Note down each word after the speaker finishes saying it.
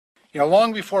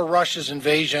Long before Russia's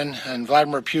invasion and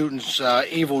Vladimir Putin's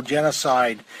evil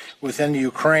genocide within the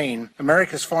Ukraine,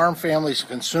 America's farm families and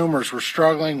consumers were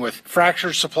struggling with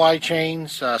fractured supply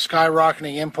chains,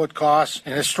 skyrocketing input costs,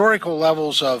 and historical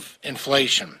levels of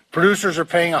inflation. Producers are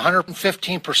paying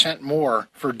 115% more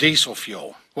for diesel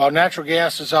fuel, while natural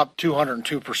gas is up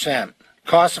 202%.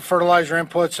 Costs of fertilizer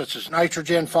inputs such as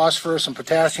nitrogen, phosphorus, and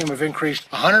potassium have increased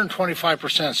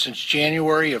 125% since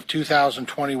January of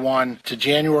 2021 to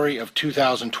January of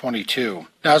 2022.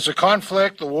 Now, as the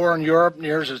conflict, the war in Europe,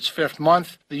 nears its fifth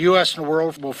month, the U.S. and the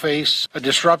world will face a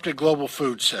disrupted global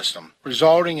food system,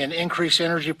 resulting in increased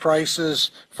energy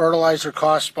prices, fertilizer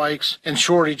cost spikes, and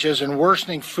shortages, and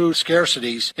worsening food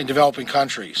scarcities in developing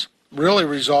countries, really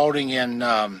resulting in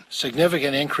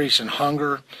significant increase in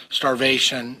hunger,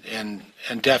 starvation, and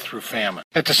death through famine.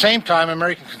 At the same time,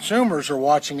 American consumers are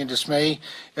watching in dismay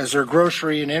as their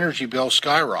grocery and energy bills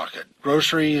skyrocket.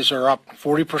 Groceries are up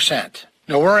 40%.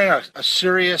 Now, we're in a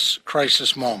serious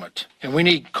crisis moment, and we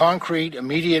need concrete,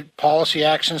 immediate policy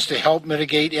actions to help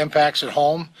mitigate impacts at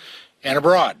home and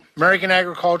abroad. American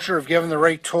agriculture, if given the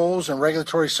right tools and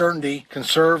regulatory certainty, can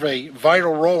serve a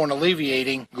vital role in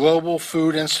alleviating global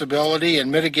food instability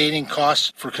and mitigating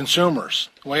costs for consumers.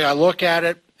 The way I look at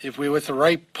it, if we, with the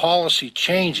right policy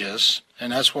changes,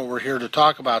 and that's what we're here to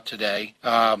talk about today,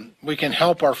 we can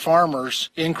help our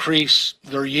farmers increase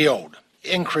their yield.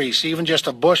 Increase, even just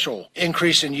a bushel,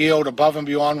 increase in yield above and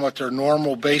beyond what their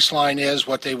normal baseline is,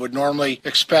 what they would normally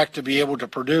expect to be able to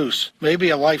produce.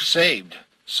 Maybe a life saved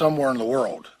somewhere in the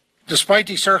world. Despite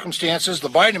these circumstances, the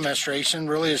Biden administration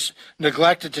really has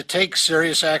neglected to take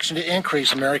serious action to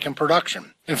increase American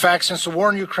production. In fact, since the war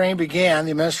in Ukraine began,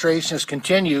 the administration has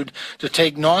continued to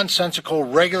take nonsensical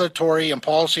regulatory and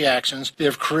policy actions that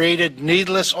have created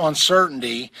needless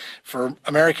uncertainty for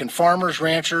American farmers,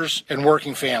 ranchers, and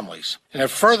working families, and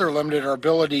have further limited our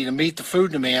ability to meet the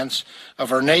food demands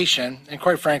of our nation and,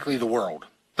 quite frankly, the world.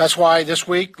 That's why this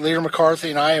week, Leader McCarthy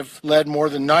and I have led more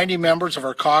than 90 members of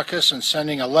our caucus in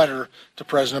sending a letter to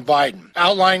President Biden,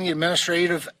 outlining the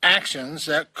administrative actions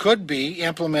that could be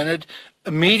implemented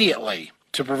immediately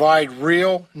to provide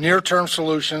real, near-term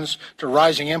solutions to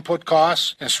rising input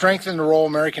costs and strengthen the role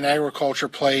American agriculture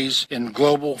plays in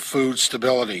global food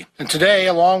stability. And today,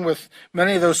 along with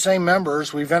many of those same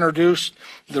members, we've introduced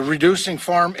the Reducing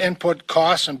Farm Input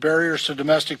Costs and Barriers to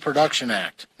Domestic Production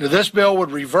Act. Now, this bill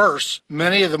would reverse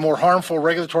many of the more harmful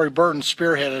regulatory burdens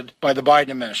spearheaded by the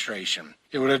Biden administration.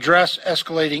 It would address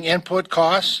escalating input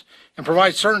costs and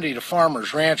provide certainty to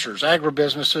farmers, ranchers,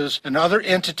 agribusinesses, and other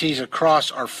entities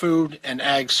across our food and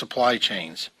ag supply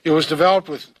chains. It was developed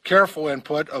with careful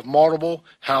input of multiple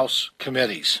House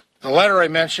committees. The letter I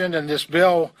mentioned and this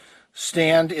bill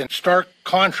stand in stark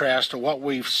contrast to what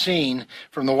we've seen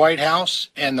from the White House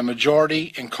and the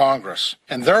majority in Congress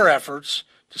and their efforts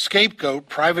to scapegoat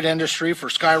private industry for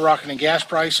skyrocketing gas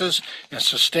prices and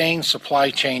sustain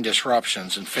supply chain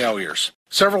disruptions and failures.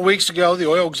 Several weeks ago, the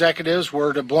oil executives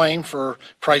were to blame for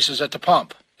prices at the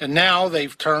pump. And now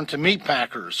they've turned to meat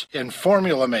packers and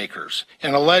formula makers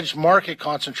and alleged market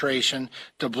concentration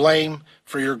to blame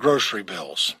for your grocery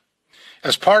bills.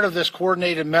 As part of this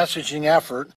coordinated messaging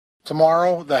effort,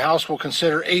 tomorrow the House will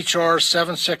consider H.R.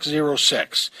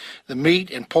 7606, the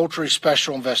Meat and Poultry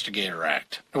Special Investigator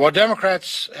Act. Now, while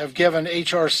Democrats have given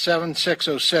H.R.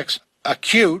 7606 a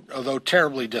cute, although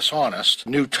terribly dishonest,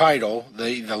 new title,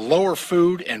 the Lower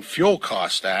Food and Fuel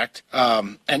Cost Act,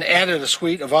 and added a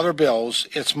suite of other bills,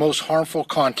 its most harmful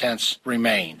contents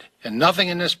remained. And nothing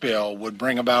in this bill would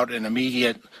bring about an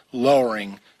immediate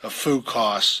lowering of food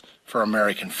costs for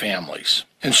American families.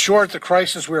 In short, the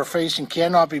crisis we are facing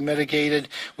cannot be mitigated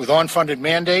with unfunded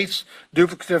mandates,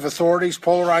 duplicative authorities,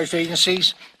 polarized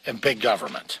agencies, and big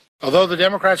government. Although the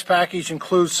Democrats' package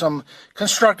includes some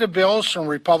constructive bills from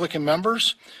Republican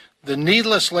members, the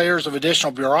needless layers of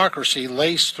additional bureaucracy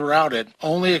laced throughout it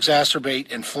only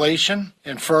exacerbate inflation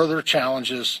and further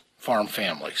challenges farm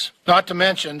families. Not to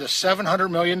mention the $700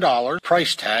 million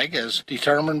price tag as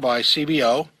determined by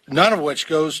CBO, none of which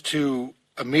goes to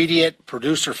immediate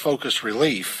producer-focused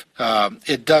relief.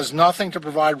 It does nothing to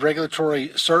provide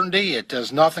regulatory certainty. It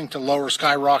does nothing to lower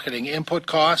skyrocketing input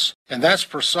costs, and that's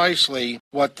precisely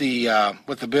what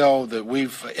the bill that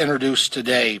we've introduced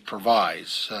today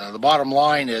provides. The bottom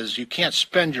line is you can't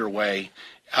spend your way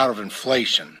out of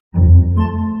inflation.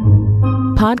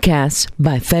 Podcasts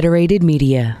by Federated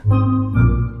Media.